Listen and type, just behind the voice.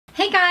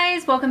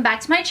guys, welcome back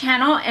to my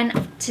channel,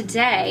 and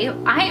today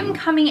I am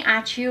coming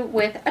at you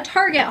with a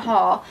Target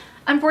haul.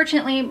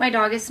 Unfortunately, my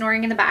dog is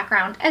snoring in the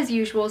background as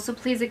usual, so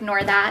please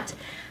ignore that.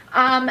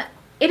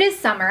 It is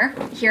summer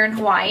here in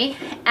Hawaii,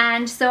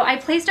 and so I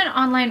placed an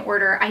online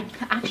order. I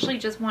actually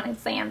just wanted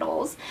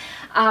sandals.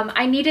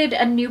 I needed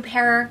a new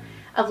pair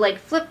of like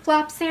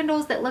flip-flop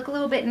sandals that look a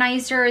little bit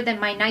nicer than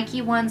my Nike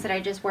ones that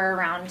I just wear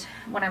around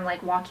when I'm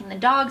like walking the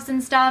dogs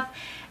and stuff.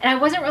 And I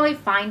wasn't really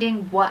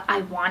finding what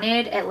I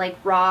wanted at like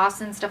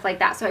Ross and stuff like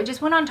that. So I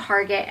just went on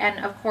Target,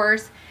 and of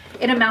course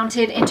it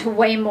amounted into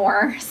way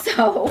more.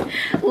 So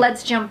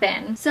let's jump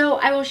in. So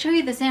I will show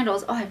you the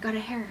sandals. Oh, I've got a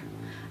hair.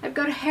 I've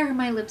got a hair in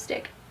my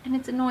lipstick and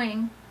it's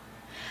annoying.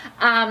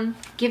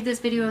 Give this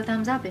video a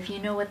thumbs up if you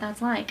know what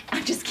that's like.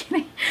 I'm just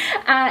kidding.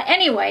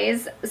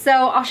 Anyways, so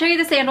I'll show you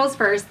the sandals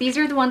first. These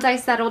are the ones I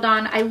settled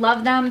on. I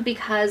love them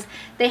because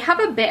they have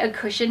a bit of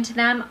cushion to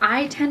them.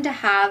 I tend to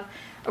have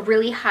a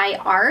really high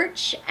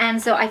arch,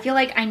 and so I feel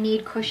like I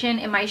need cushion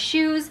in my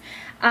shoes.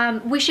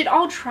 We should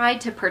all try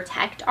to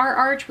protect our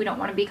arch. We don't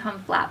want to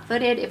become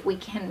flat-footed if we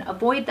can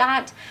avoid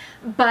that.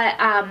 But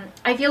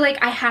I feel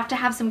like I have to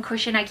have some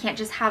cushion. I can't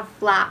just have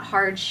flat,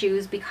 hard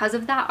shoes because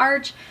of that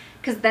arch,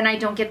 because then I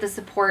don't get the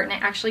support and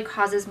it actually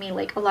causes me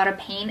like a lot of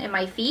pain in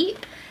my feet.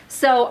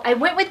 So I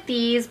went with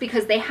these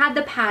because they had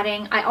the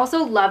padding. I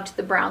also loved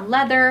the brown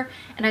leather,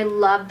 and I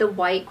loved the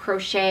white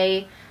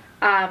crochet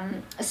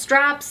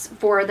straps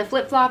for the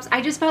flip-flops.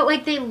 I just felt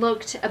like they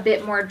looked a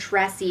bit more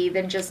dressy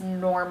than just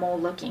normal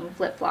looking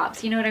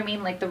flip-flops. You know what I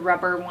mean? Like the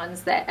rubber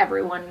ones that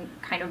everyone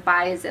kind of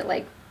buys at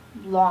like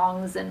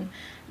Longs and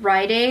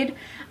Rite Aid.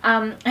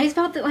 I just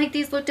felt that like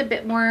these looked a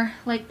bit more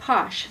like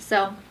posh.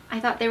 So I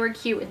thought they were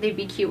cute, and they'd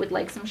be cute with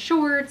like some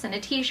shorts and a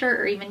t-shirt,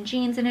 or even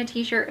jeans and a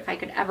t-shirt if I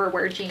could ever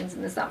wear jeans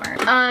in the summer.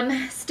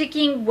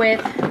 Sticking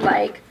with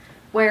like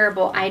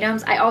wearable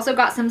items, I also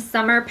got some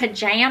summer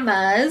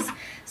pajamas.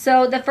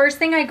 So the first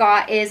thing I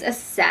got is a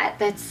set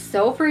that's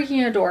so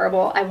freaking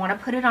adorable. I want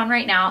to put it on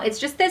right now. It's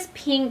just this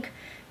pink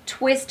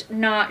twist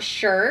knot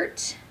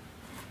shirt,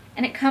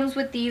 and it comes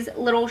with these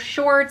little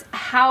shorts.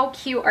 How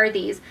cute are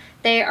these?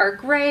 They are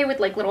gray with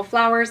like little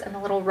flowers, and the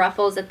little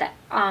ruffles at the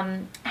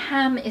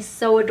hem is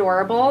so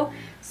adorable.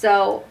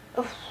 So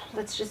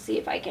let's just see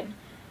if I can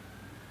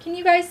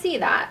you guys see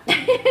that?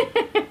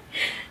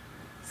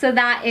 So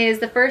that is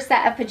the first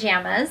set of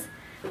pajamas.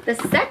 The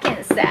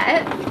second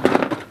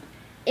set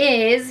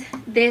is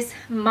this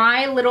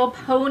My Little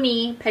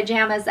Pony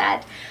pajama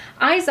set.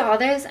 I saw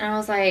this and I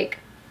was like,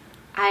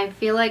 I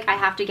feel like I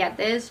have to get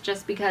this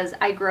just because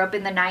I grew up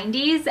in the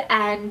 90s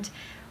and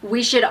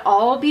we should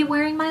all be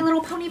wearing My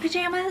Little Pony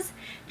pajamas,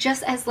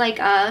 just as like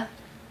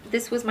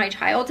this was my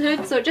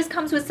childhood. So it just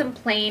comes with some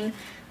plain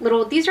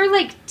little, these are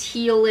like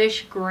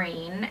tealish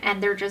green,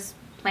 and they're just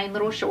plain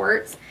little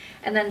shorts.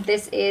 And then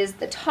this is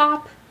the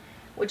top,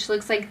 which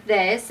looks like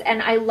this,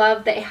 and I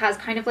love that it has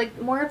kind of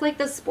like more of like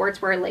the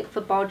sportswear, like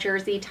football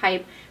jersey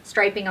type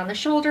striping on the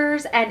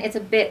shoulders, and it's a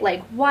bit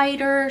like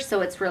wider,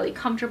 so it's really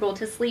comfortable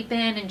to sleep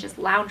in and just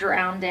lounge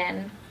around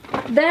in.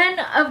 Then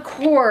of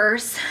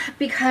course,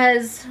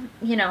 because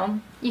you know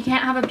you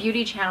can't have a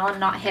beauty channel and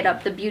not hit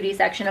up the beauty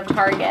section of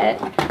Target,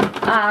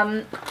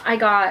 I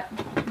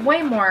got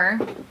way more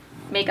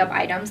makeup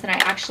items than I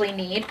actually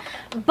need.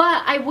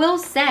 But I will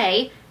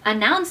say,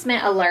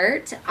 announcement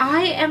alert,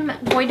 I am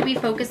going to be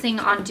focusing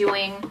on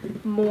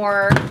doing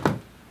more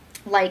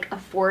like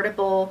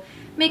affordable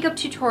makeup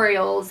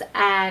tutorials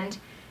and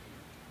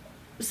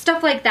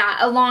stuff like that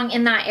along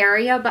in that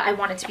area, but I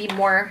want it to be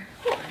more,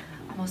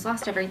 almost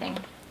lost everything,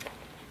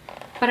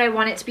 but I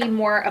want it to be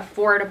more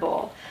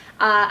affordable.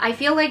 I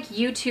feel like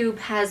YouTube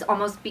has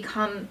almost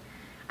become,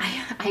 I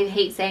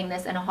hate saying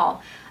this in a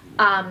haul,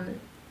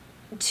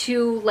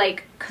 too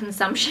like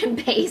consumption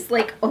based,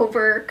 like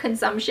over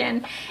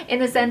consumption, in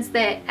the sense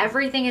that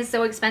everything is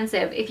so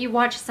expensive. If you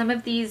watch some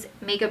of these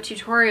makeup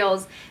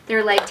tutorials,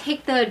 they're like,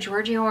 take the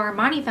Giorgio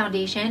Armani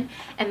foundation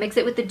and mix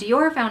it with the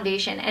Dior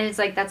foundation, and it's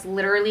like, that's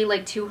literally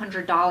like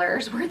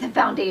 $200 worth of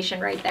foundation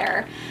right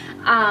there.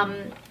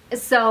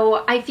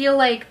 So I feel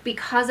like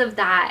because of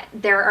that,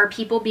 there are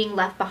people being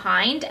left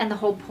behind, and the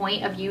whole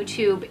point of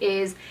YouTube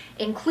is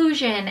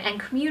inclusion and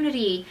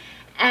community.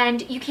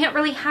 And you can't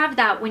really have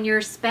that when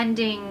you're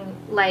spending,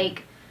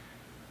 like,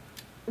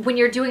 when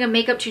you're doing a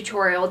makeup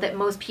tutorial that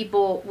most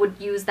people would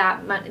use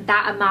that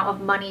amount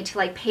of money to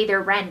like pay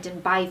their rent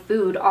and buy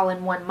food all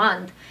in 1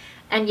 month,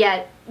 and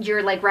yet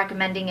you're like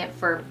recommending it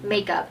for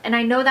makeup. And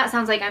I know that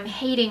sounds like I'm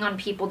hating on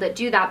people that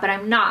do that, but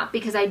I'm not,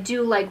 because I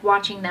do like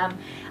watching them.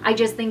 I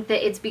just think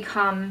that it's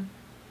become,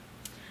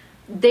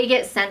 they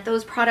get sent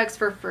those products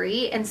for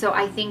free, and so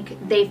I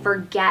think they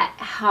forget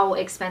how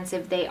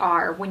expensive they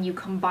are when you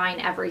combine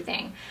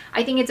everything.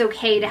 I think it's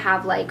okay to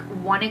have like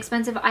one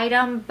expensive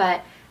item,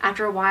 but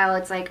after a while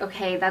it's like,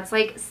 okay, that's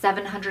like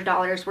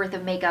 $700 worth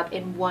of makeup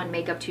in one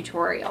makeup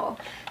tutorial.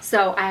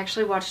 So I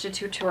actually watched a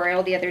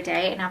tutorial the other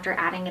day, and after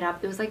adding it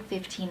up, it was like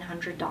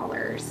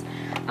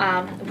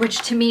 $1,500,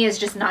 which to me is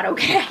just not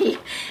okay.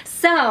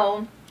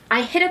 So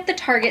I hit up the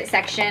Target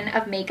section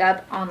of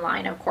makeup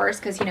online, of course,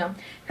 because, you know,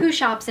 who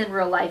shops in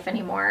real life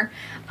anymore?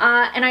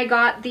 And I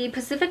got the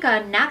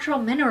Pacifica Natural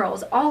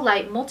Minerals All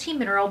Light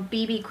Multi-Mineral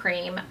BB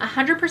Cream,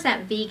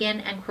 100% vegan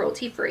and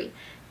cruelty-free.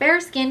 Bare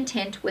skin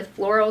tint with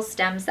floral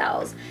stem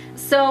cells.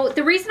 So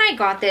the reason I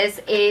got this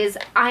is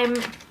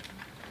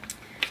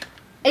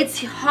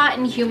it's hot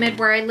and humid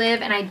where I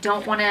live, and I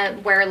don't want to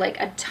wear like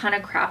a ton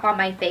of crap on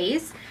my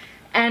face.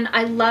 And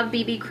I love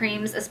BB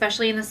creams,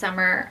 especially in the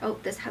summer. Oh,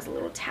 this has a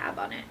little tab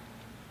on it.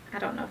 I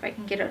don't know if I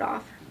can get it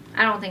off.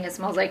 I don't think it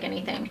smells like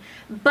anything.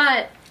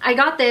 But I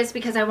got this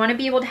because I want to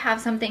be able to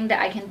have something that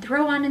I can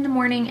throw on in the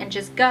morning and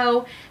just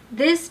go.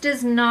 This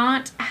does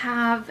not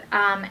have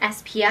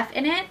SPF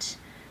in it.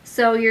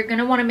 So you're going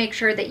to want to make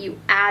sure that you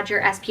add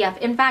your SPF.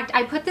 In fact,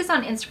 I put this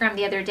on Instagram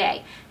the other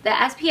day. The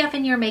SPF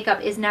in your makeup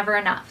is never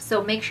enough.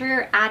 So make sure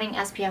you're adding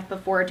SPF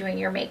before doing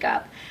your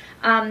makeup.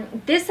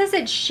 This says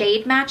it's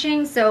shade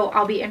matching, so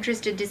I'll be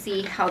interested to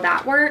see how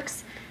that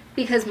works,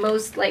 because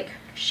most like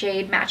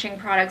shade matching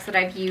products that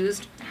I've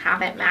used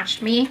haven't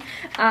matched me.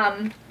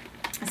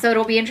 So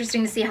it'll be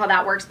interesting to see how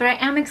that works, but I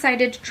am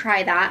excited to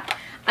try that.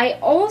 I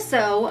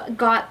also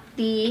got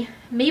the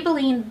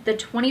Maybelline, the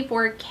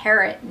 24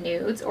 karat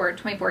nudes, or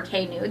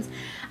 24K nudes.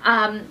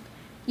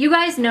 You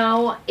guys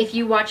know, if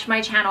you watched my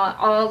channel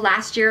all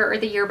last year or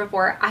the year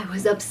before, I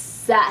was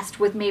obsessed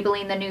with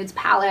Maybelline the Nudes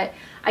palette.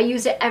 I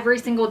used it every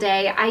single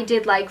day. I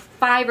did like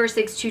 5 or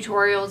 6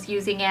 tutorials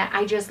using it.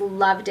 I just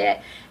loved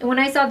it. And when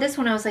I saw this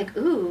one, I was like,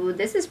 ooh,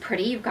 this is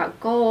pretty. You've got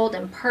gold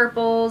and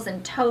purples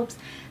and taupes.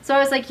 So I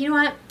was like, you know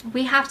what?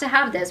 We have to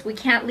have this. We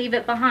can't leave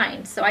it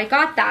behind. So I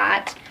got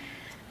that,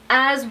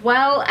 as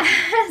well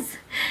as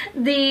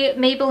the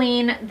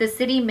Maybelline The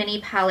City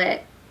Mini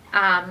Palette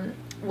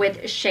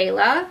with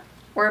Shayla.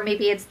 Or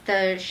maybe it's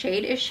the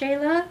shade is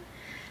Shayla.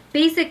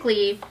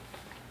 Basically,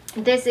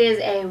 this is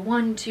a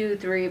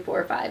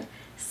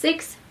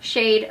 6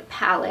 shade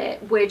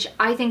palette, which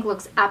I think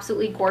looks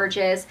absolutely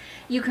gorgeous.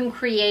 You can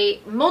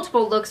create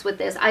multiple looks with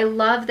this. I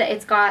love that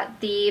it's got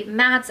the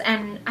mattes,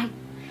 and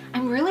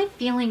I'm really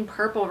feeling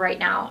purple right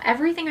now.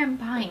 Everything I'm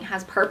buying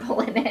has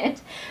purple in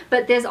it,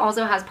 but this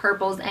also has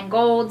purples and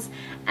golds,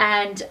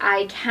 and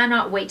I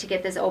cannot wait to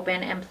get this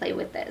open and play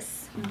with this.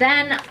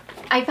 Then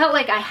I felt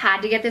like I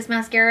had to get this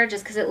mascara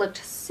just because it looked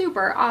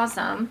super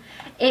awesome.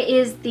 It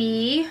is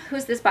the,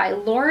 who's this by?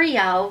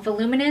 L'Oreal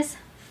Voluminous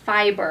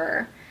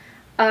Fiber.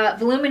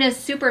 Voluminous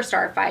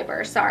Superstar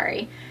Fiber,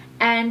 sorry.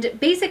 And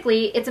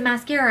basically it's a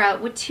mascara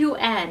with 2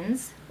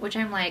 ends, which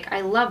I'm like,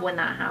 I love when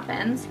that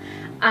happens.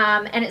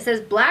 And it says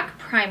Black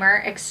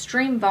Primer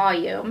Extreme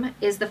Volume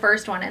is the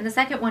first one, and the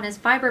second one is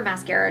Fiber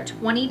Mascara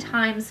 20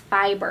 times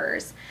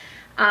Fibers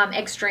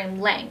Extreme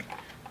Length.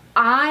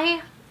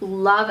 I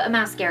love a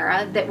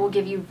mascara that will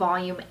give you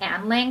volume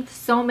and length.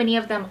 So many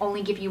of them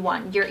only give you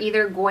one. You're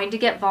either going to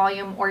get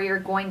volume or you're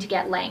going to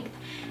get length.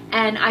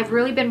 And I've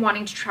really been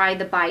wanting to try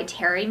the By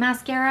Terry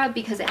mascara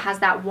because it has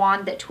that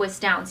wand that twists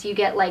down. So you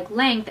get like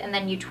length and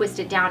then you twist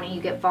it down and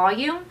you get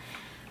volume.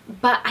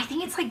 But I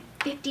think it's like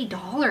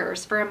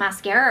 $50 for a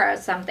mascara or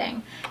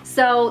something.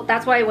 So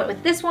that's why I went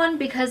with this one,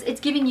 because it's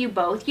giving you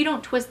both. You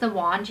don't twist the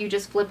wand, you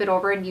just flip it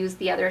over and use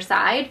the other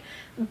side.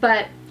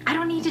 But I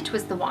don't need to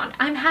twist the wand.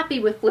 I'm happy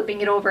with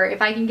flipping it over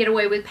if I can get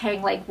away with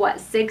paying like, what,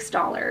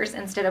 $6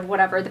 instead of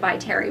whatever the By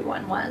Terry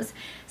one was.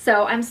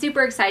 So I'm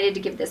super excited to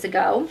give this a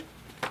go.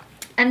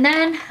 And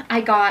then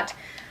I got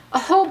a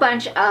whole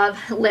bunch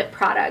of lip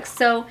products.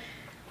 So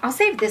I'll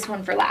save this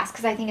one for last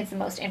because I think it's the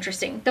most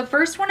interesting. The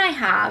first one I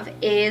have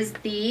is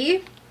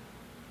the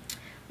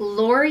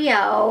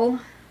L'Oreal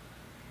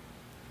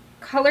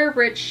Color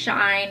Rich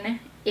Shine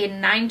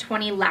in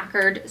 920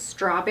 Lacquered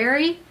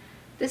Strawberry.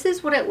 This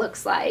is what it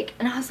looks like.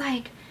 And I was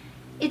like,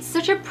 it's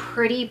such a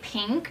pretty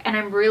pink, and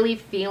I'm really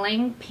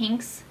feeling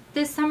pinks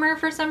this summer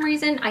for some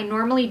reason. I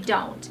normally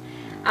don't.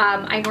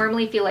 I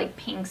normally feel like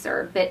pinks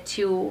are a bit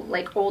too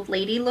like old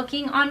lady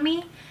looking on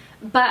me.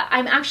 But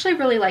I'm actually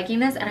really liking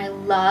this, and I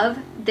love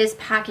this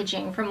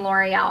packaging from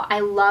L'Oreal. I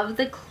love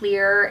the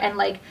clear and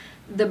like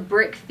the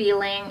brick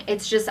feeling.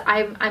 It's just,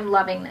 I'm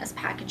loving this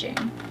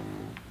packaging.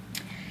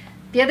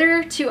 The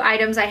other 2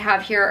 items I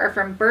have here are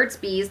from Burt's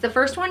Bees. The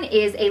first one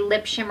is a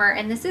lip shimmer,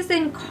 and this is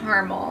in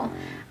caramel.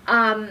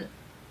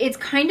 It's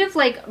kind of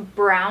like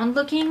brown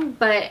looking,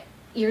 but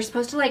you're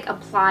supposed to like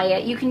apply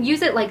it. You can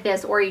use it like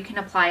this, or you can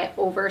apply it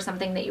over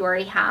something that you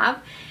already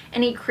have,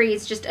 and it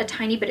creates just a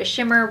tiny bit of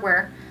shimmer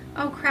where,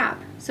 oh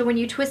crap, so when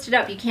you twist it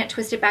up, you can't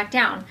twist it back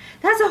down.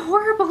 That's a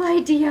horrible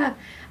idea.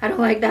 I don't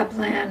like that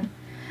plan.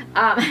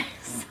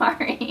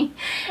 Sorry.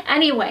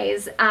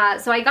 Anyways,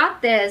 so I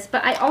got this,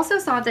 but I also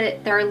saw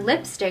that their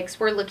lipsticks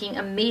were looking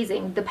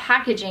amazing. The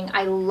packaging,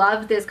 I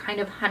love this kind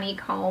of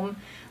honeycomb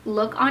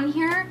look on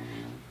here.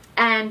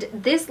 And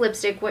this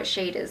lipstick, what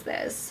shade is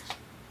this?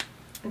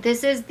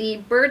 This is the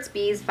Burt's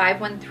Bees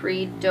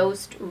 513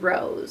 Dosed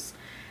Rose.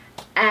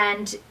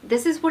 And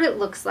this is what it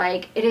looks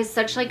like. It is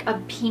such like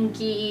a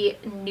pinky,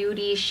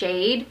 nudie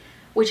shade,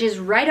 which is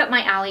right up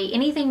my alley.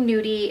 Anything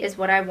nudie is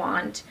what I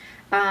want.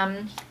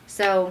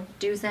 So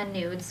do send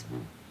nudes,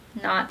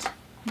 not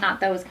not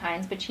those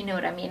kinds, but you know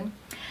what I mean.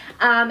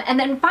 And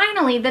then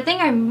finally, the thing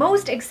I'm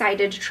most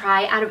excited to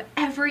try out of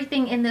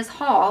everything in this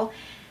haul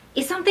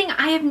is something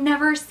I have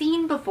never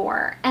seen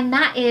before, and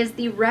that is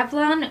the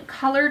Revlon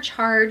Color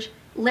Charge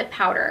Lip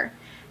Powder.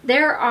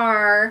 There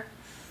are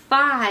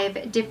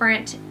 5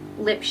 different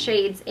lip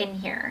shades in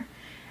here,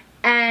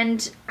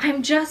 and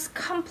I'm just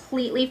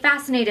completely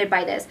fascinated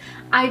by this.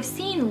 I've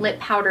seen lip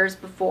powders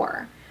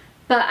before,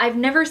 but I've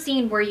never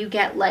seen where you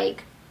get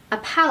like a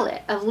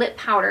palette of lip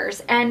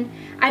powders, and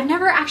I've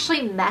never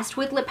actually messed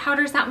with lip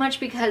powders that much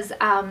because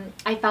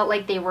I felt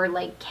like they were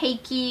like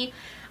cakey.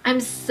 I'm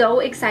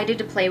so excited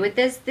to play with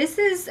this. This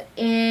is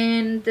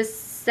in the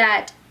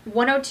set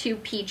 102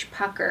 Peach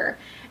Pucker,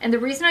 and the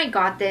reason I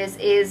got this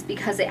is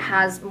because it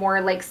has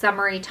more like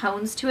summery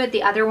tones to it.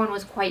 The other one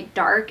was quite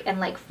dark and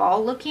like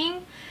fall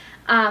looking,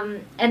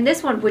 and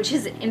this one, which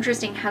is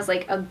interesting, has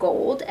like a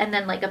gold and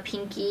then like a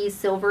pinky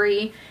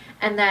silvery,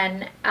 and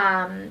then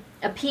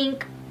a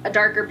pink, a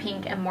darker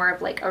pink, and more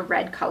of like a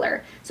red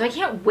color. So I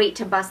can't wait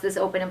to bust this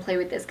open and play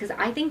with this because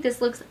I think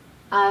this looks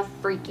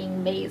freaking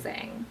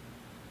amazing.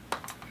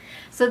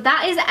 So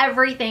that is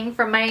everything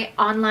from my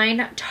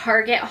online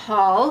Target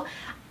haul.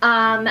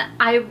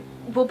 I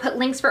will put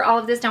links for all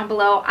of this down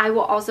below. I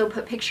will also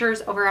put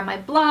pictures over on my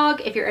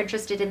blog if you're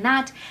interested in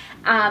that.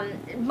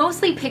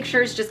 Mostly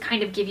pictures just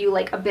kind of give you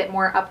like a bit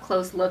more up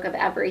close look of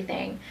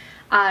everything.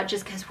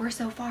 Just because we're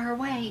so far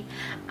away.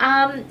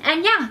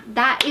 And yeah,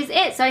 that is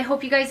it. So I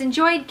hope you guys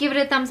enjoyed. Give it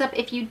a thumbs up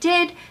if you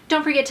did.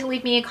 Don't forget to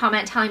leave me a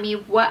comment telling me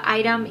what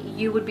item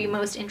you would be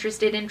most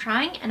interested in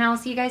trying, and I'll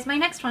see you guys in my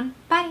next one.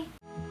 Bye!